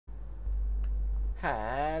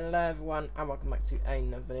Hello everyone and welcome back to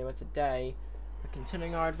another video. Today we're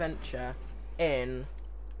continuing our adventure in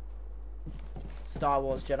Star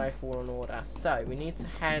Wars Jedi Fallen Order. So we need to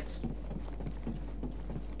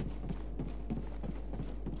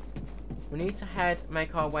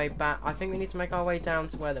make our way back. I think we need to make our way down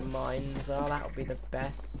to where the mines are. That would be the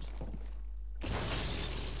best.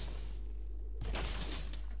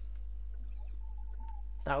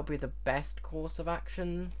 That would be the best course of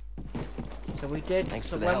action. So we did.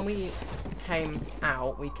 So when we came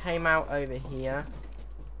out over here,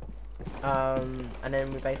 and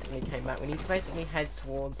then we basically came back. We need to basically head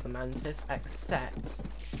towards the Mantis. Except,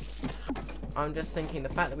 I'm just thinking the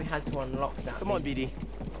fact that we had to unlock that. Come on, BD.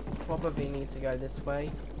 Probably need to go this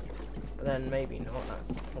way, but then maybe not. That's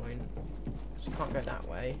the point. Just can't go that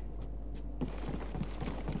way.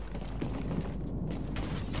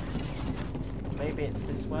 Maybe it's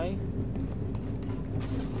this way.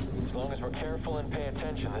 As long as we're careful and pay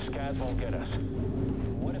attention, the skies won't get us.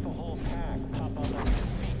 What if a whole pack pop up on your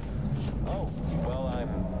feet? Oh, well,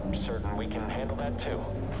 I'm certain we can handle that too.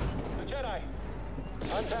 The Jedi,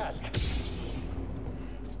 on task.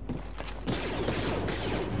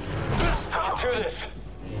 Get through this.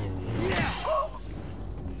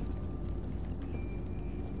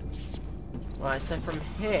 Right, so from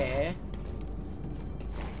here.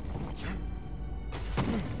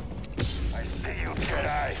 I see you,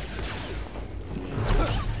 Jedi.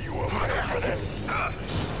 You will pay for this.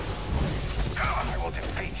 I will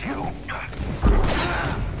defeat you.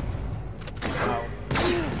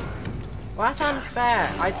 Well, that's unfair.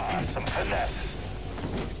 Some finesse.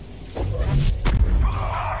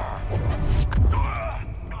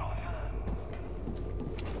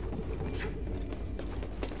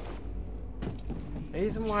 The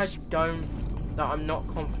reason why I'm not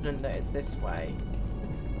confident that it's this way.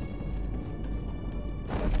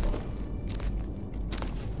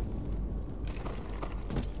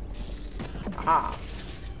 Aha!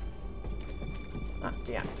 That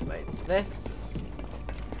deactivates this.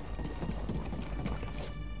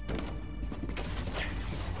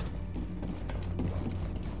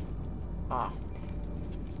 Ah.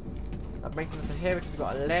 That brings us to here, which has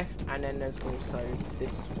got a lift, and then there's also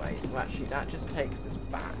this way. So actually, that just takes us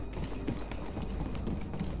back.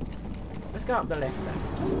 Let's go up the lift then.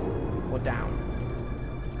 Or down.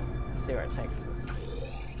 Let's see where it takes us.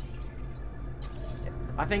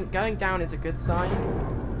 I think going down is a good sign.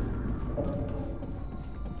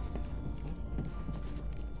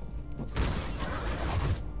 What's this?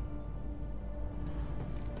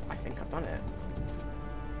 I think I've done it.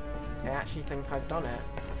 I actually think I've done it.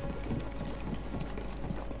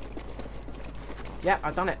 Yeah,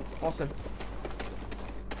 I've done it. Awesome.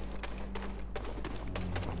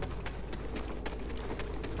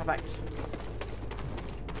 Perfect.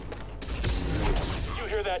 You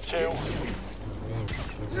hear that too?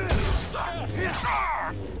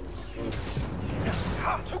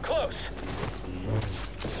 Too close.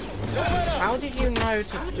 How did you know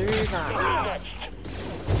to do that?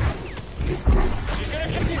 She's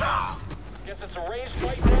gonna kick you. Guess it's a raised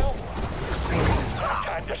fight now.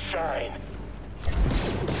 Time to shine.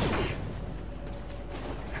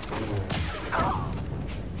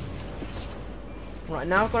 Right,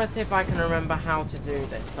 now I've got to see if I can remember how to do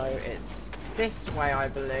this. So it's this way, I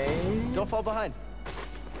believe. Don't fall behind.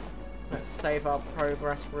 Let's save our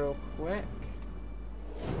progress real quick.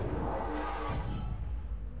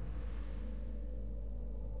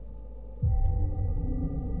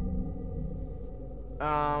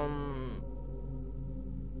 How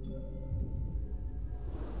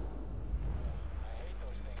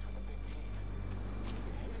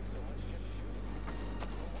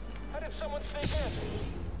did someone sneak in?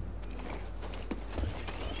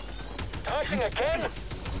 Tossing again?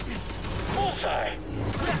 Bullseye!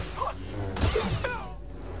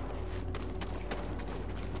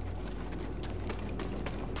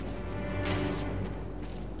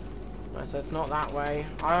 No, so it's not that way.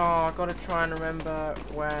 Oh, I've got to try and remember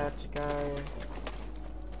where to go.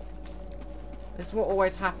 This is what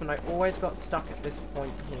always happened. I always got stuck at this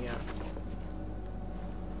point here.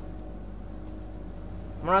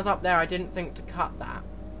 When I was up there, I didn't think to cut that.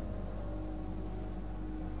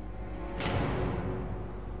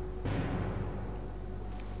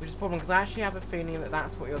 Which is a problem, because I actually have a feeling that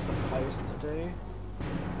that's what you're supposed to do.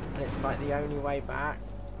 And it's like the only way back.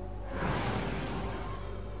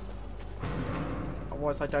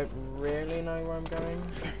 Otherwise, I don't really know where I'm going.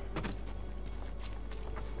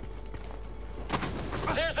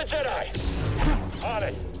 There's the Jedi! On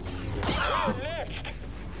it! Who's next?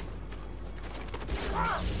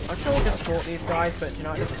 I should have just fought these guys, but you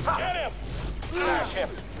know, Get him! Smash him!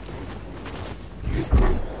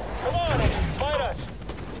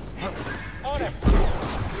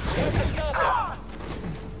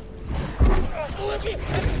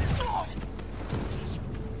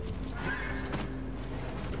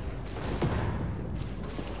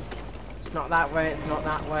 It's not that way, it's not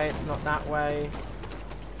that way, it's not that way.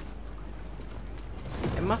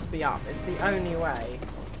 It must be up. It's the only way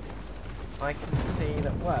I can see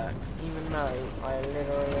that works, even though I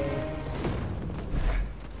literally...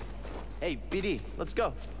 Hey, BD, let's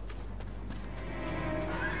go.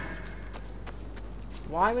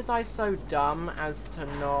 Why was I so dumb as to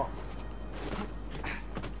not...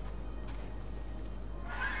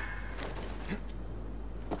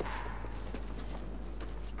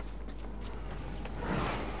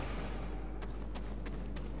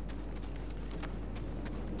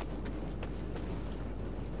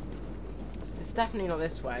 It's definitely not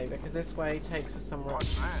this way, because this way takes us somewhere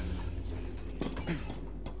else.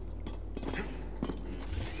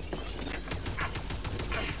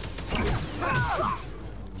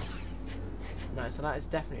 No, so that is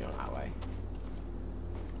definitely not that way.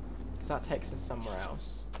 Because that takes us somewhere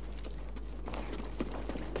else.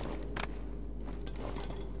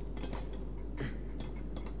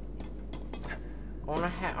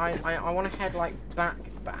 I want to head like back,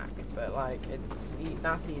 but like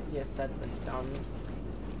that's easier said than done.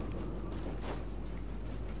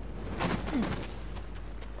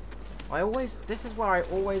 This is where I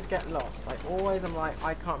always get lost. I'm like,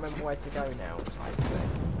 I can't remember where to go now type thing.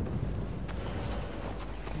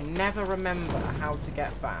 Never remember how to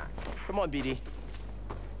get back. Come on, BD.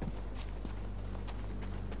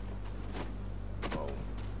 Oh.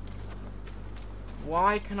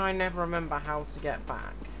 Why can I never remember how to get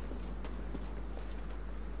back?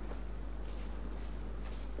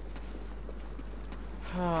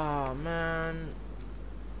 Oh man.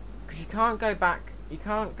 Because you can't go back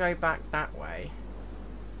that way.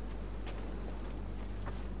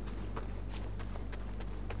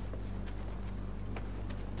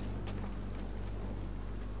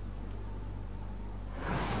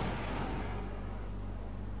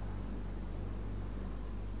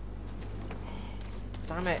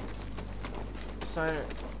 Damn it. So,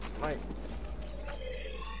 like...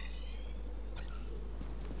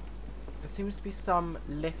 There seems to be some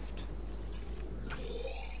lift.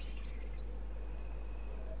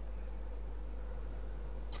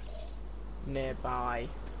 Nearby.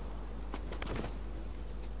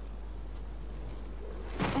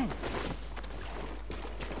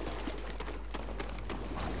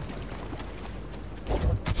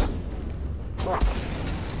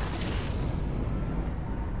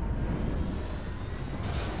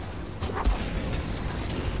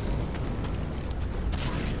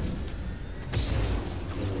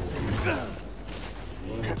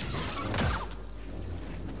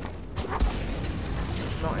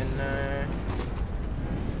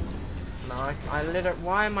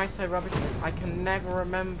 Why am I so rubbish at this? I can never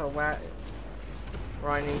remember where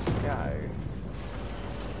I need to go.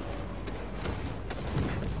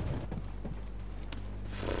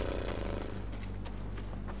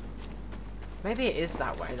 Maybe it is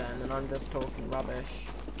that way then, and I'm just talking rubbish.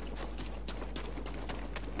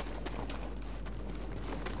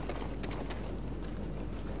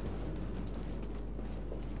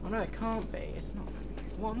 Oh no, it can't be. It's not.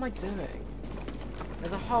 What am I doing?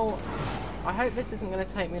 There's a whole... I hope this isn't going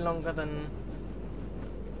to take me longer than...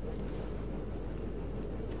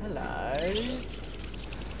 Hello? I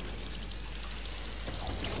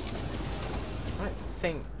don't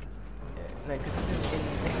think... No, because this is in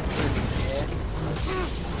here.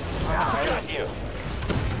 I got you!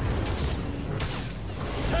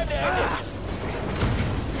 Time to exit!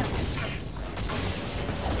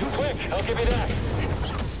 You quick, I'll give you that!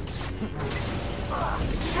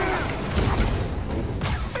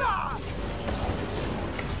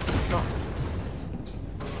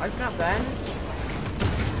 Open up then.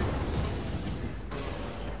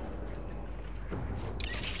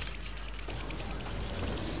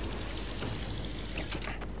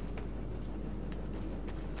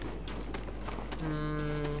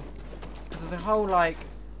 There's a whole like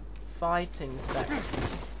fighting section.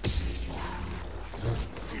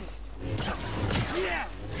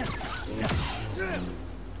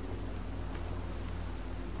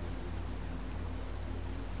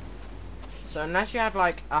 So unless you had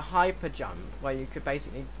like a hyper jump where you could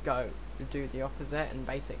basically go do the opposite and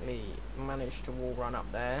basically manage to wall run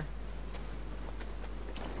up there,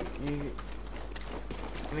 I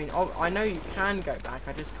mean, I know you can go back,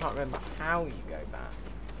 I just can't remember how you go back.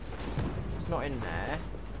 It's not in there.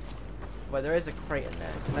 Well, there is a crate in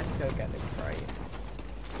there, so let's go get the crate.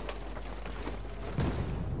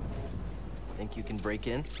 Think you can break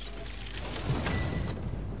in?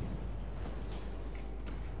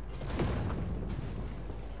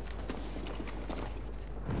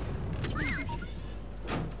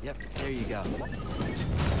 Yep, there you go.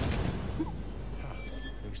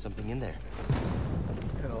 There's something in there.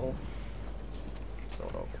 Cool.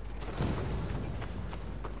 Sort of.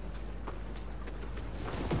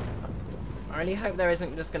 I really hope there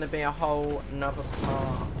isn't just going to be a whole another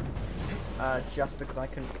part, just because I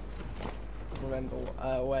couldn't remember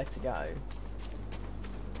where to go.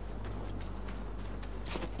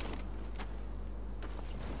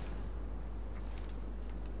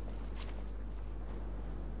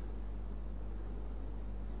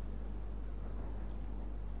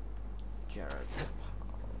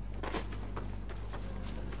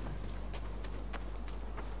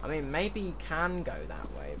 I mean, maybe you can go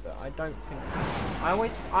that way, but I don't think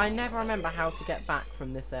so. I never remember how to get back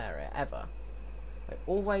from this area, ever. I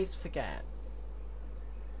always forget.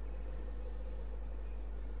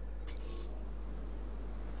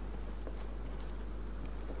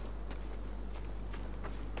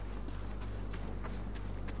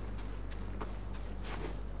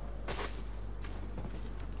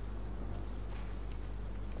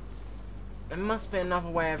 There must be another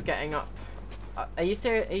way of getting up. Are you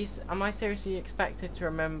serious? Am I seriously expected to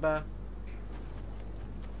remember?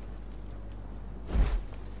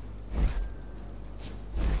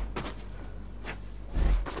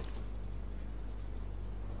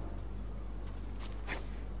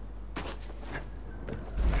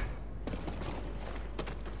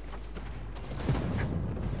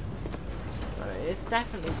 No, it's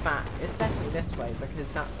definitely back. It's definitely this way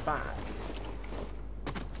because that's back.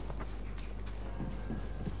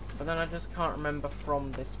 But then I just can't remember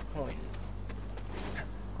from this point.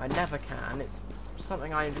 I never can. It's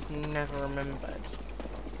something I just never remembered.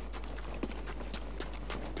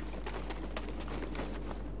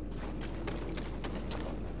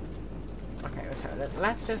 Okay,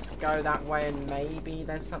 let's just go that way and maybe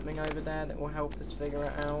there's something over there that will help us figure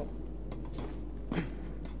it out.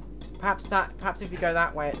 Perhaps if you go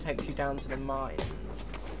that way it takes you down to the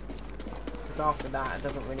mines. Because after that it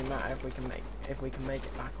doesn't really matter if we can make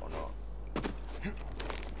it back or not.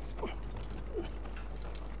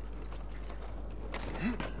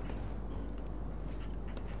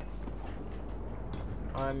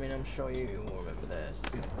 I mean, I'm sure you will remember this.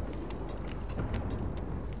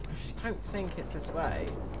 I just don't think it's this way.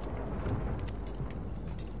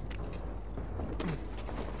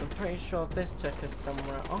 I'm pretty sure this took us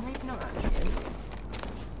somewhere. Oh, maybe not actually.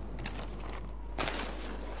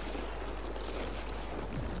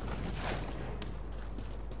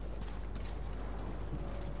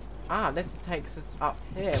 Ah, this takes us up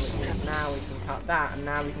here, which means now we can cut that, and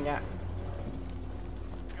now we can get...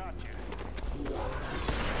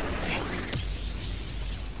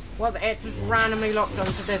 Well, it just randomly locked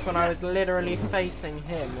onto this when I was literally facing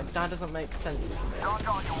him. That doesn't make sense to me. Don't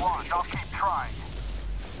all you want, I'll keep trying.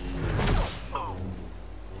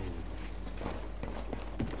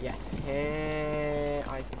 Yes, here,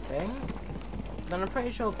 I think. Then I'm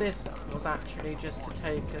pretty sure this was actually just to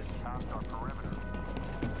take us...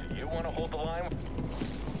 You want to hold the line?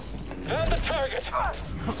 Found the target!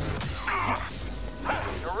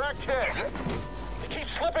 Direct hit! You keep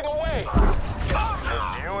slipping away!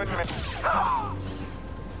 You and me.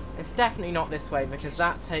 It's definitely not this way because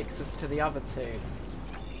that takes us to the other two.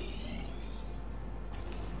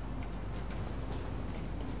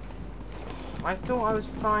 I thought I was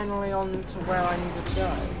finally on to where I needed to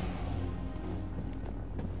go.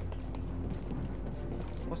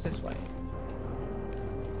 What's this way?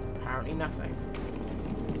 Apparently nothing.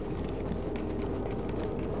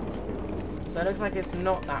 So it looks like it's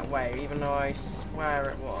not that way, even though I swear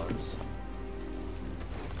it was.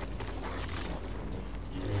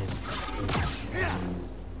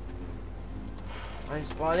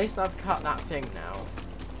 Well, at least I've cut that thing now.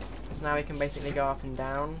 So now we can basically go up and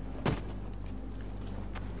down.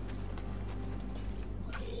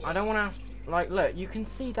 I don't want to have... Like, look, you can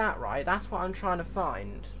see that, right? That's what I'm trying to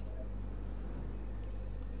find.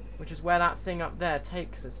 Which is where that thing up there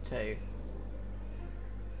takes us to.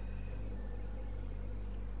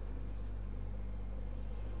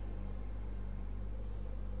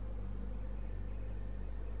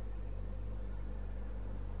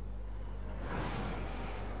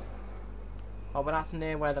 Oh, but that's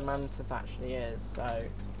near where the mantis actually is, so...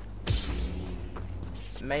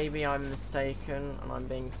 Maybe I'm mistaken and I'm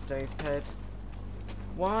being stupid.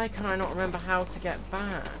 Why can I not remember how to get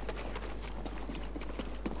back?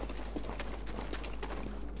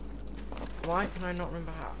 Why can I not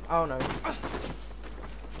remember how... Oh no.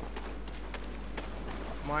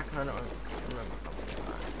 Why can I not remember how to get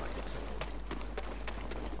back? Like,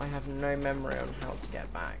 I have no memory on how to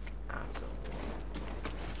get back at all.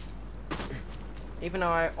 Even though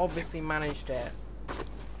I obviously managed it.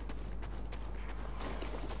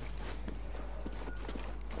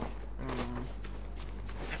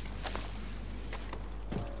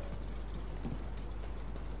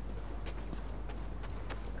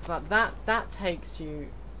 So that takes you.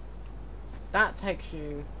 That takes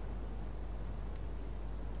you.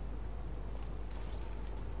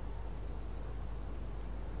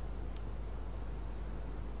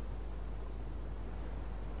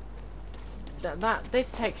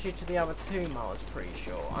 This takes you to the other tomb, I was pretty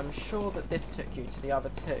sure. I'm sure that this took you to the other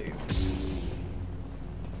two.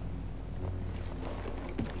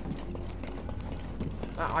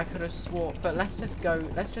 I could have sworn, but let's just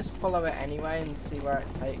follow it anyway and see where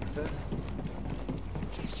it takes us.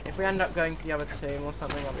 If we end up going to the other tomb or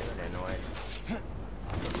something, I'll be really annoyed.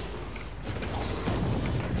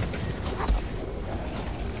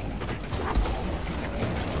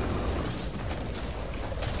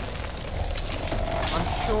 I'm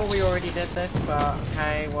sure we already did this, but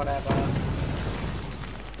hey, whatever.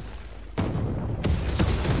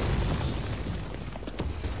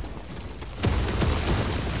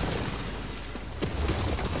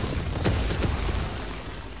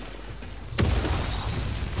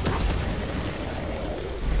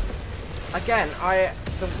 Again,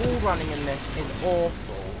 the wall running in this is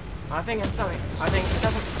awful. I think it's something. I think it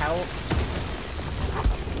doesn't help.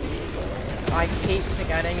 I keep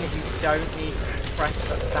forgetting that you don't need to press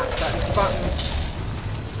that certain button.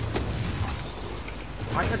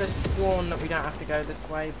 I could have sworn that we don't have to go this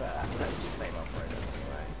way, but let's just save our progress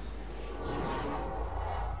anyway.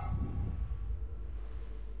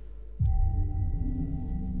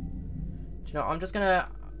 Do you know what, I'm just gonna.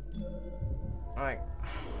 I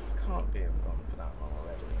can't be have gone for that long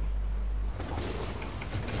already.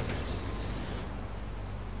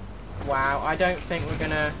 Wow, I don't think we're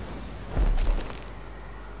gonna.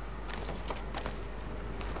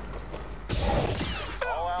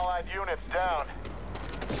 All allied units down.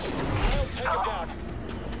 I'll take him down.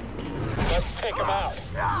 Let's take him out.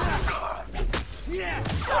 I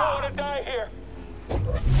don't want to die here.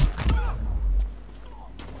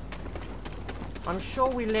 I'm sure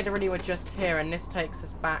we literally were just here, and this takes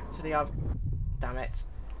us back to the other. Damn it!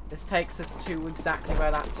 This takes us to exactly where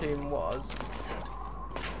that tomb was.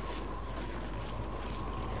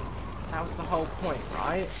 That was the whole point,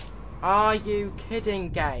 right? Are you kidding,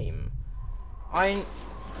 game?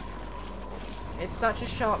 It's such a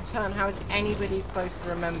sharp turn. How is anybody supposed to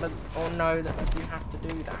remember or know that you have to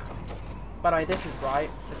do that? But this is right.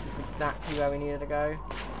 This is exactly where we needed to go.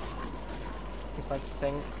 At least I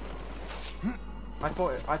think. I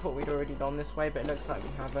thought we'd already gone this way, but it looks like we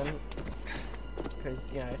haven't.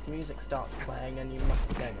 Because, you know, if music starts playing, then you must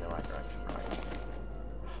be going in the right direction,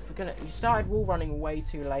 right? You started wall running way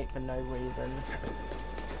too late for no reason.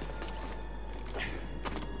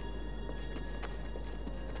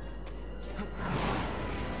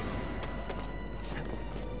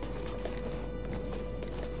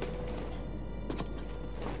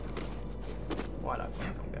 Why do I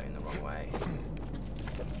think I'm going the wrong way?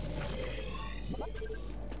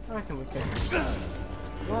 I reckon we could.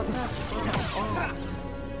 What the fuck? Oh.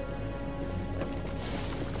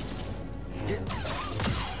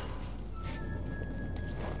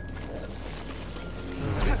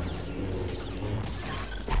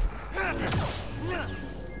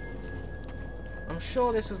 I'm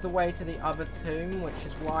sure this was the way to the other tomb, which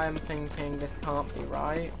is why I'm thinking this can't be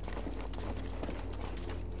right.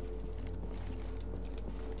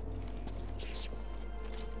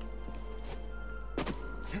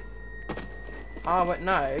 Oh, but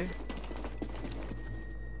no.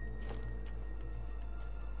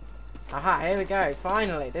 Aha, here we go.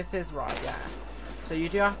 Finally, this is right, yeah. So you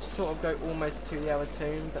do have to sort of go almost to the other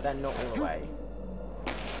tomb, but then not all the way.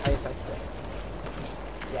 At least I think.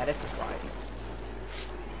 Yeah, this is right.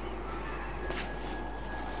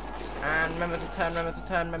 And remember to turn, remember to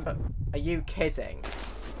turn, remember... Are you kidding?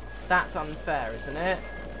 That's unfair, isn't it?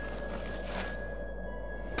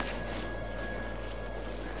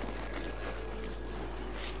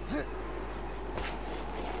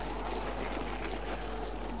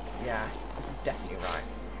 Yeah, this is definitely right.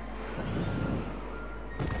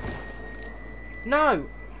 No!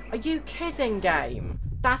 Are you kidding, game?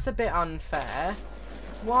 That's a bit unfair.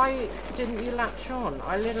 Why didn't you latch on?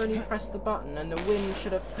 I literally pressed the button and the wind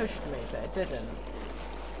should have pushed me, but it didn't.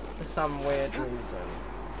 For some weird reason.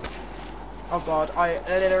 Oh god, I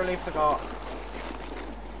literally forgot.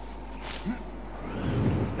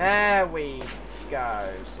 There we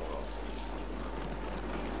go, sort of.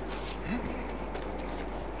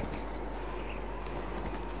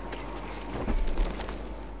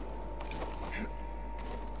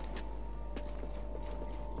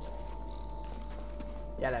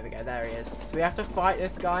 Yeah, there we go, there he is. So we have to fight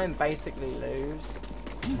this guy and basically lose.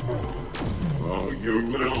 Oh, you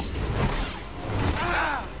little...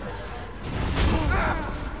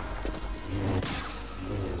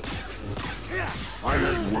 I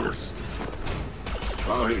had worse.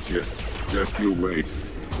 I'll hit you. Just you wait.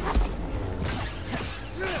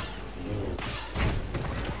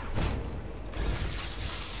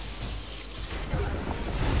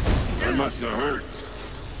 That must have hurt.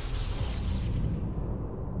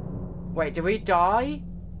 Wait, did we die?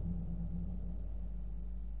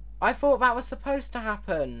 I thought that was supposed to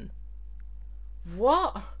happen.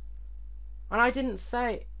 What? And I didn't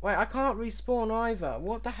say... Wait, I can't respawn either.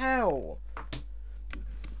 What the hell?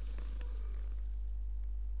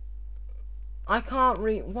 I can't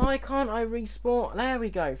Why can't I respawn? There we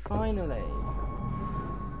go, finally.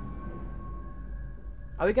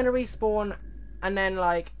 Are we gonna respawn and then,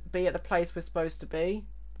 like, be at the place we're supposed to be?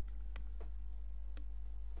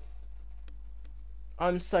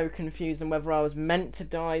 I'm so confused on whether I was meant to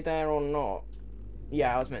die there or not.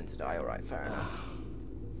 Yeah, I was meant to die, alright, fair enough.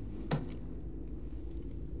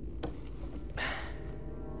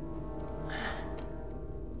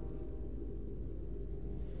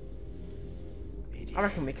 I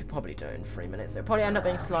reckon we could probably do it in 3 minutes. It'll probably end up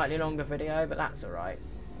being a slightly longer video, but that's alright.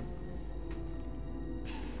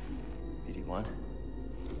 BD1.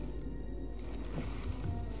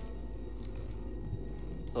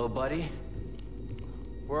 Little buddy,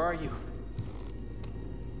 where are you?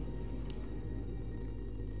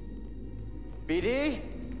 BD?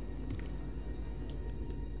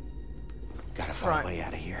 Gotta find a way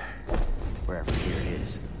out of here. Wherever here it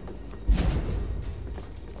is.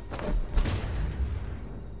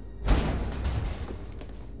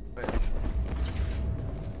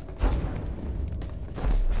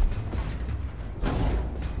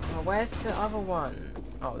 Oh, where's the other one?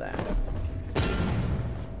 Oh, there.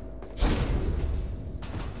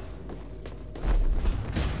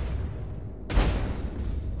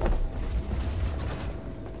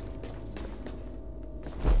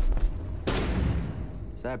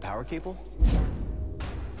 Is that a power cable?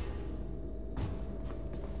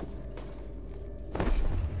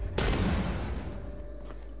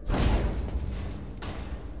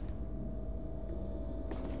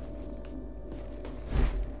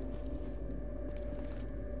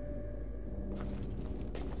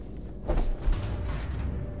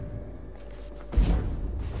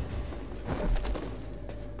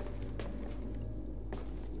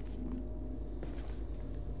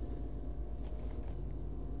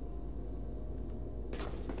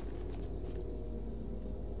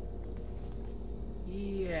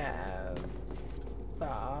 Yeah,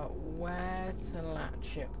 but where to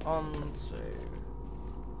latch it onto?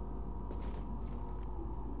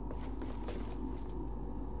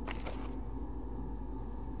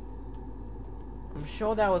 I'm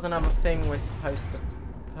sure there was another thing we're supposed to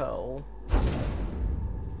pull.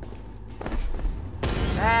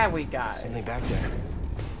 There we go. Something back there.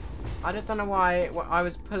 I just don't know why I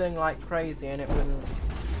was pulling like crazy and it wouldn't.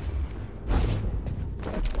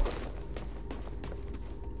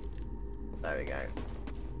 There we go.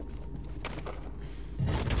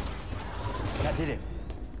 That did it.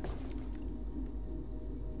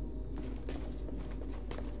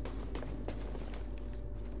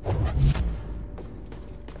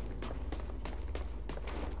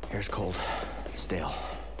 Air's cold, stale.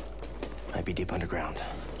 Might be deep underground.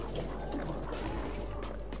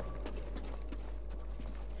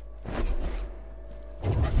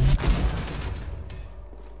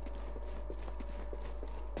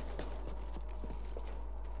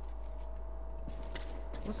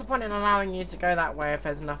 What's the point in allowing you to go that way if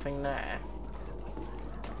there's nothing there?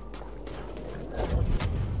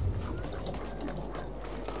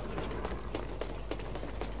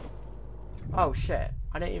 Oh shit,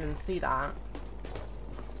 I didn't even see that.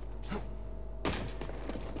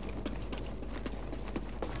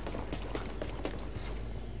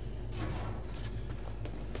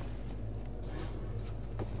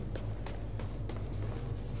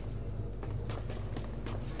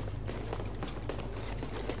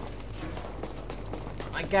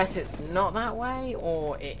 I guess it's not that way,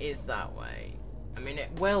 or it is that way. I mean, it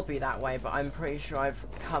will be that way, but I'm pretty sure I've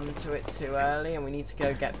come to it too early, and we need to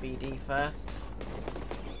go get BD first.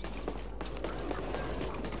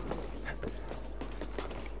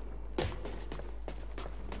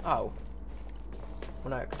 Oh.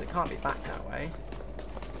 Well, no, because it can't be back that way.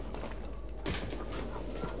 I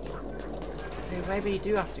think maybe you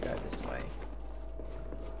do have to go this way.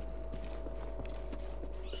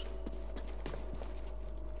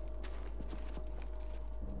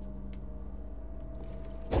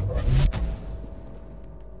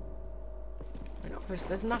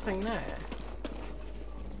 There's nothing there.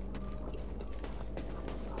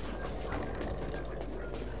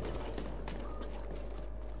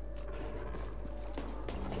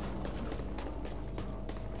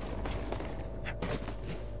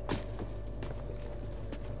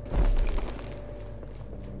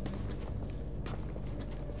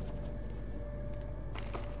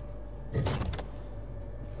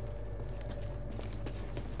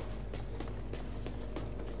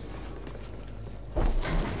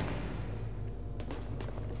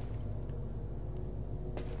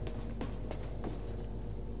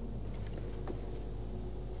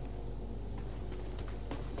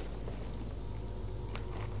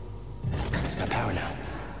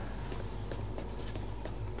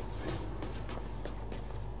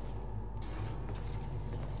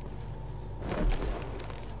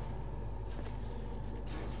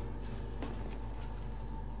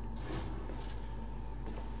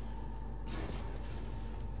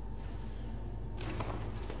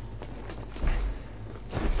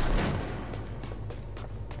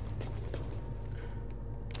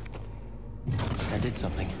 hit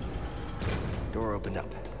something. Door opened up.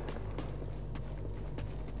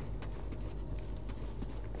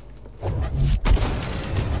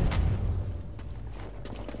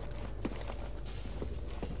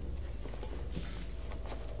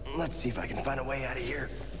 Let's see if I can find a way out of here.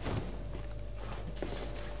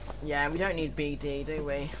 Yeah, we don't need BD, do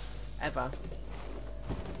we? Ever.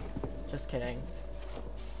 Just kidding.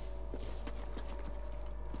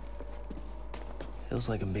 Feels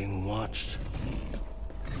like I'm being watched.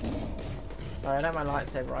 Oh, I don't have my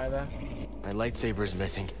lightsaber either. My lightsaber's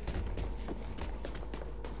missing.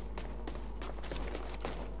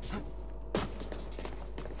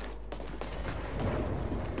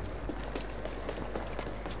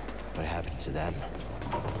 What happened to them?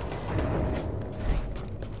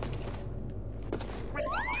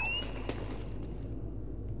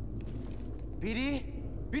 BD?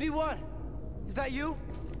 BD1! Is that you?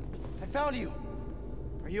 I found you.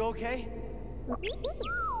 Are you okay?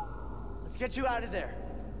 Let's get you out of there.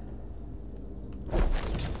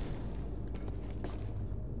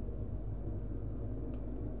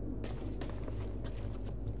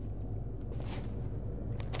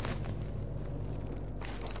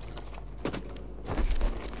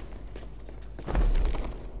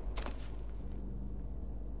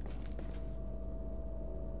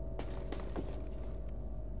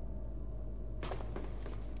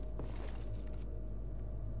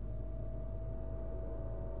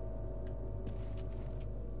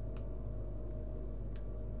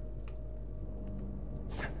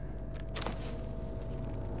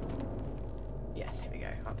 Yes, here we go,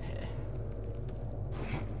 up here.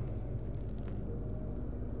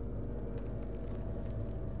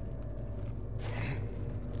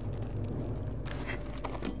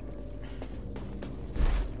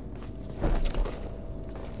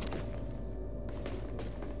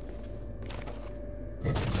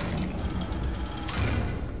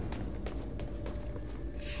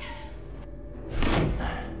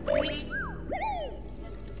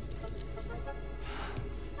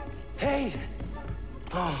 Hey!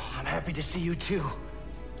 Oh, I'm happy to see you too.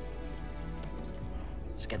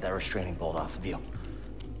 Let's get that restraining bolt off of you.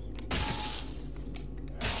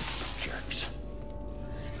 Jerks.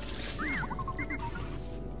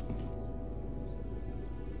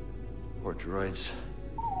 Poor droids.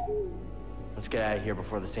 Let's get out of here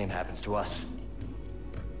before the same happens to us.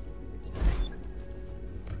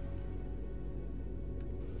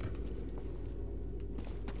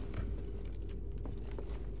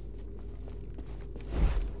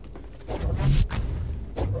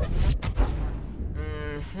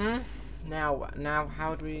 Now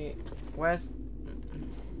how do we... Where's... There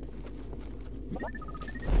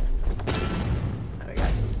we go.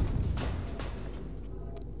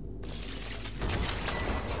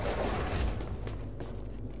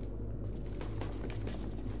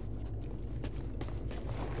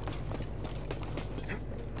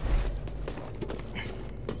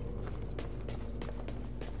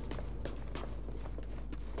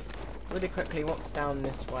 Really quickly, what's down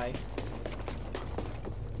this way?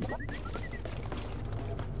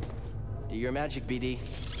 Do your magic, BD.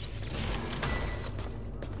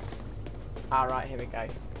 Alright, here we go.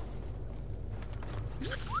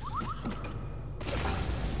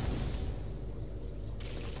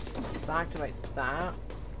 So that activates that.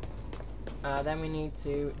 Then we need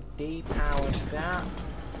to depower that.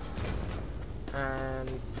 And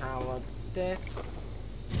power this.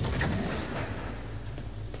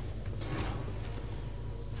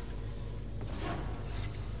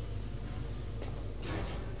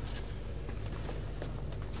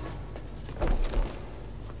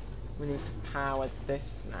 We need to power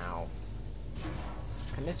this now.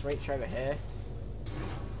 Can this reach over here?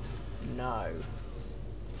 No.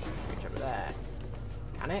 Reach over there.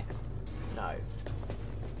 Can it? No.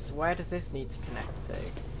 So where does this need to connect to?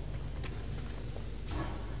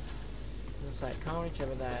 It's like, can't reach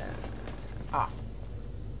over there. Ah.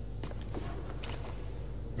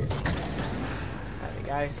 There we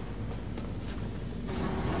go.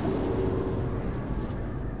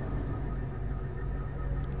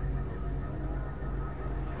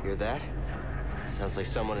 Hear that? Sounds like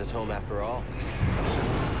someone is home after all.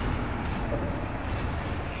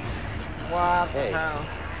 What the hell?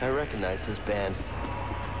 I recognize this band.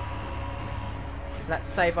 Let's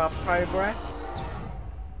save our progress.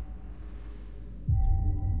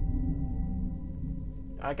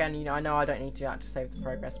 Again, you know, I know I don't need to do that to save the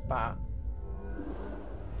progress, but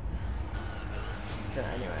do it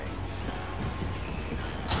anyway.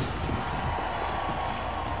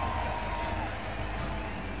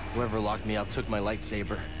 Whoever locked me up took my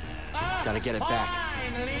lightsaber. Gotta get it back.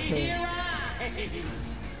 Finally, he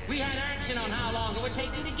arrives! We had action on how long it would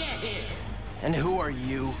take you to get here. And who are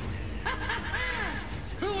you?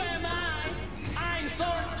 Who am I? I'm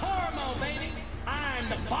Sword Tormo, baby. I'm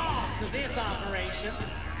the boss of this operation.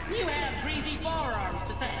 You have greasy forearms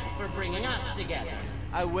to thank for bringing us together.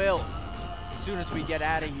 I will, as soon as we get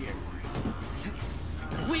out of here.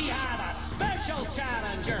 We have a special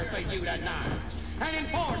challenger for you tonight. An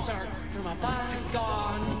enforcer from a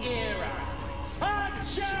bygone era. A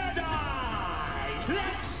Jedi!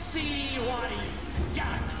 Let's see what he's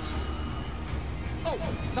got. Oh,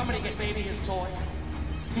 somebody get baby his toy.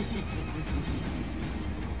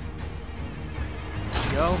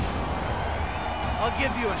 Yo, I'll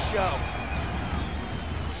give you a show.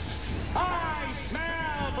 I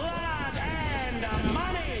smell blood and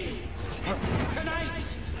money! Tonight,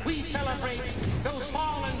 we celebrate those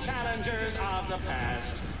fallen challengers of the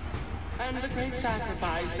past and the great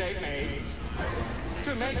sacrifice they made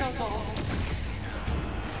to make us all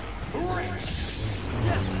rich.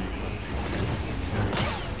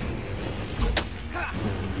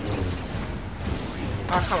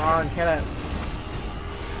 Oh, come on, kill it.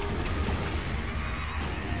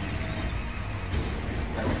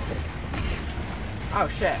 Oh,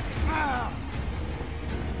 shit.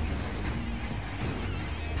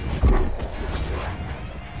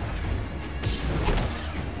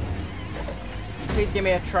 Please give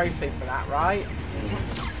me a trophy for that, right?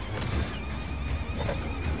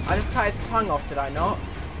 I just cut his tongue off, did I not?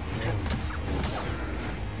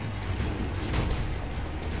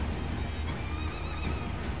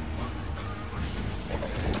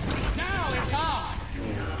 Now it's off!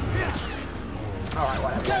 Alright,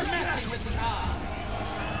 whatever. You're messing with the odds!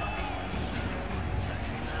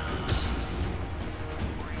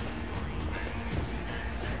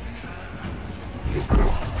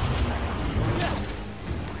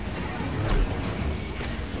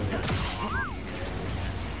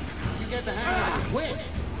 You get the hang of it quick!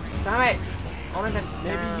 Damn it! I wanted to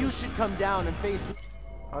Maybe you should come down and face me.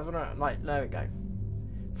 I was gonna, like, there we go.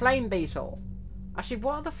 Flame Beetle. Actually,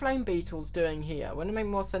 what are the Flame Beetles doing here? Wouldn't it make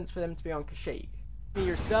more sense for them to be on Kashyyyk?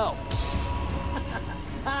 Yourself.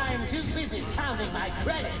 I'm too busy counting my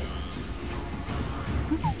credits.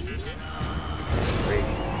 Great.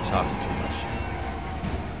 Talks too much.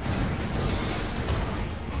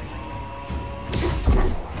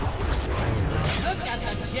 Look at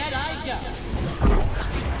the Jedi go.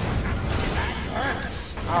 That hurt.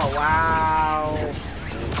 Oh, wow.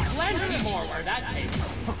 Plenty more where that came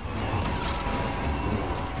from.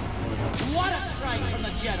 What a strike from the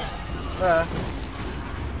Jedi.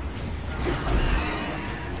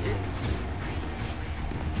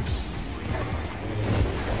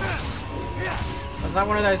 Was that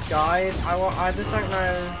one of those guys? I just don't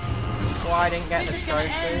know why I didn't get the This is gonna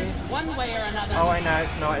trophy. end one way or another. Oh, I know,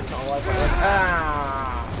 it's not what I thought.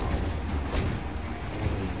 Ah!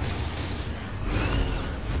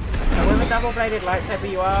 So with a double-bladed lightsaber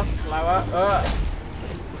you are slower,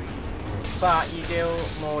 but you deal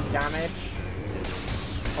more damage,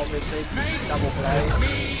 obviously, 'cause it's double blade.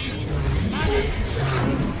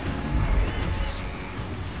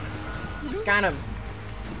 Scan him.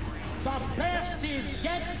 The best is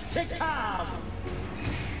yet to come.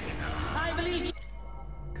 I believe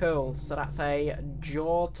Cool, so that's a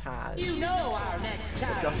Jortaz. you know our next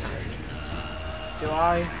challenge. Jortaz. Do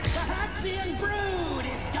I? The Haxian Brood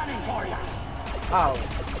is gunning for you. Oh.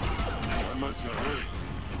 I must have heard.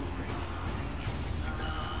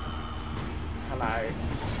 Hello.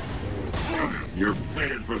 You're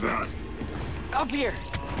paying for that. Up here.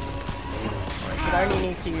 I should only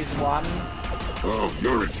need to use one. Oh,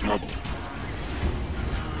 you're in trouble.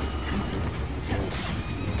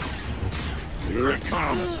 Here it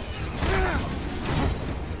comes.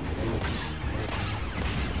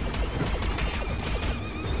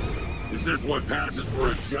 Is this what passes for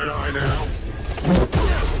a Jedi now?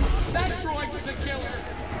 That droid was a killer.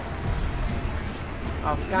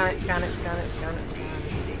 Oh, scan it, scan it, scan it, scan it, scan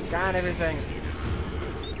it. Scan everything.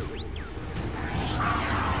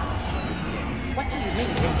 What do you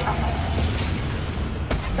mean, incoming?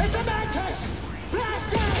 It's a mantis!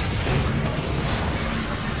 Blast it!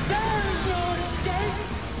 There is no escape!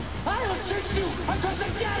 I'll chase you across the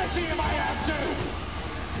galaxy if I have to!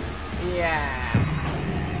 Yeah.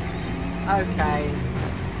 Okay.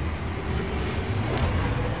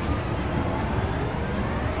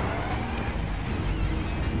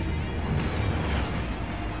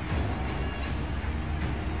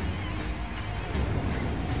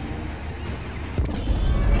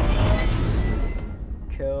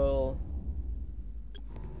 Cool.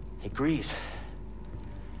 Hey, Grease.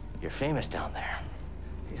 You're famous down there.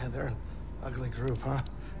 Yeah, they're an ugly group, huh?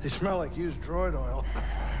 They smell like used droid oil.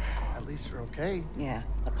 At least you're okay. Yeah,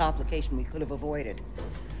 a complication we could have avoided.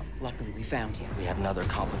 Luckily, we found you. We have another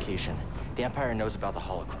complication. The Empire knows about the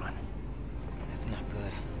holocron. That's not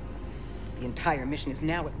good. The entire mission is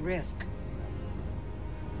now at risk.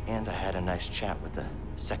 And I had a nice chat with the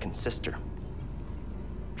second sister,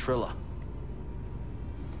 Trilla.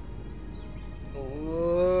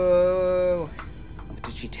 Whoa. What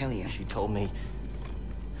did she tell you? She told me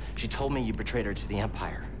you betrayed her to the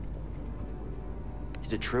Empire.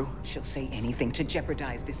 Is it true? She'll say anything to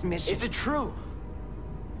jeopardize this mission. Is it true?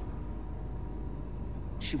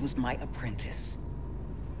 She was my apprentice.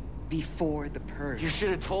 Before the Purge. You should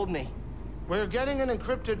have told me. We're getting an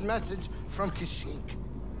encrypted message from Kashyyyk.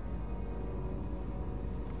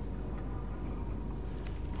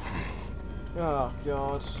 Oh,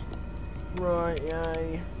 God. Right,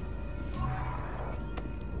 yay.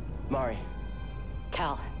 Mari.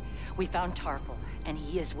 Cal, we found Tarful, and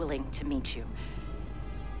he is willing to meet you.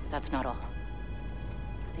 That's not all.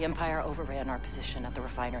 The Empire overran our position at the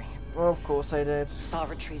refinery. Well, of course they did. Saw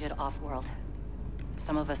retreated off-world.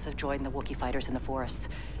 Some of us have joined the Wookiee fighters in the forests.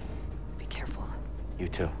 Be careful. You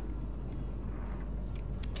too.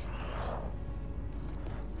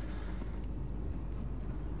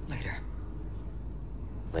 Later.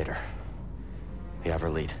 Later. We have our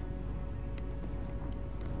lead.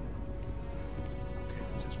 Okay,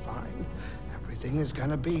 this is fine. Everything is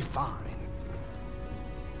gonna be fine.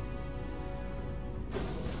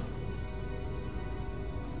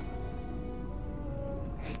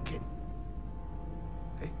 Hey, kid.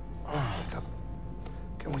 Hey, wake up.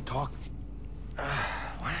 Can we talk?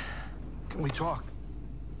 What? Can we talk?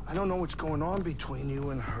 I don't know what's going on between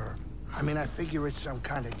you and her. I mean, I figure it's some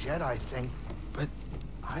kind of Jedi thing, but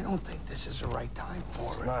I don't think this is the right time for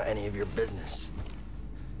It's it. not any of your business.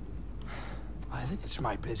 I think it's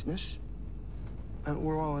my business. And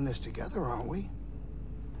we're all in this together, aren't we?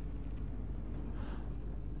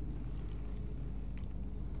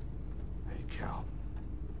 Hey, Cal.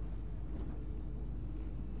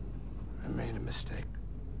 I made a mistake.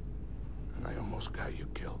 And I almost got you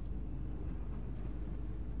killed.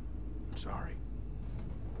 I'm sorry.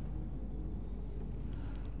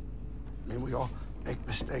 I mean, we all make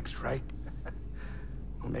mistakes, right?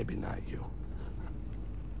 Well, maybe not you.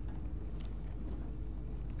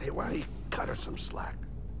 Hey, why don't you cut her some slack?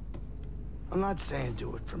 I'm not saying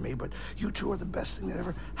do it for me, but you two are the best thing that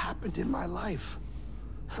ever happened in my life.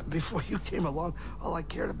 Before you came along, all I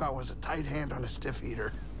cared about was a tight hand on a stiff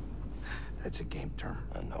heater. That's a game term.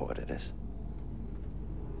 I know what it is.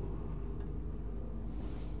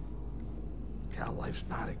 Cal, life's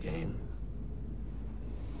not a game.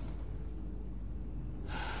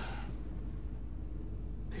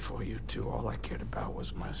 Before you two, all I cared about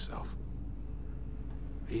was myself.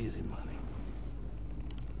 Easy money.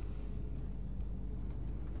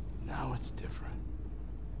 Now it's different.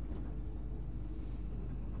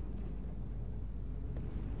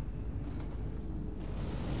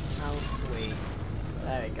 How sweet.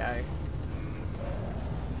 There we go.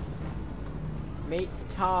 Meets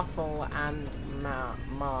Tarful and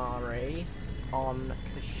Mari on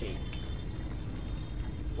Kashyyyk.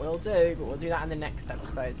 Will do, but we'll do that in the next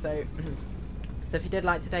episode. So, so if you did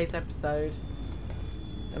like today's episode,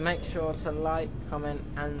 then make sure to like, comment,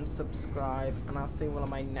 and subscribe, and I'll see you all on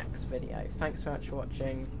my next video. Thanks very much for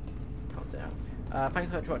watching. Can't do that. Thanks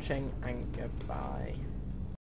very much for watching, and goodbye.